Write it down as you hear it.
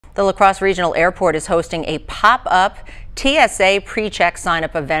The Crosse Regional Airport is hosting a pop-up TSA PreCheck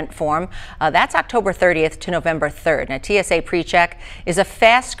sign-up event form. That's October 30th to November 3rd. Now, TSA PreCheck is a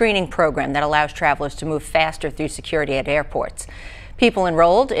fast screening program that allows travelers to move faster through security at airports. People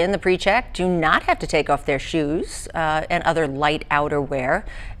enrolled in the PreCheck do not have to take off their shoes and other light outerwear,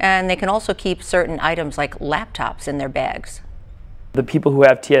 and they can also keep certain items like laptops in their bags. The people who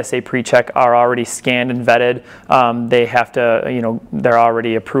have TSA PreCheck are already scanned and vetted. They have to, they're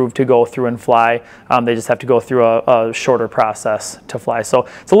already approved to go through and fly. They just have to go through a shorter process to fly. So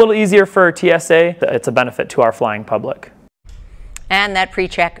it's a little easier for TSA. It's a benefit to our flying public. And that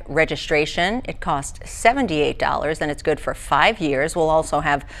PreCheck registration, it costs $78 and it's good for 5 years. We'll also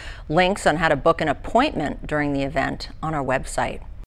have links on how to book an appointment during the event on our website.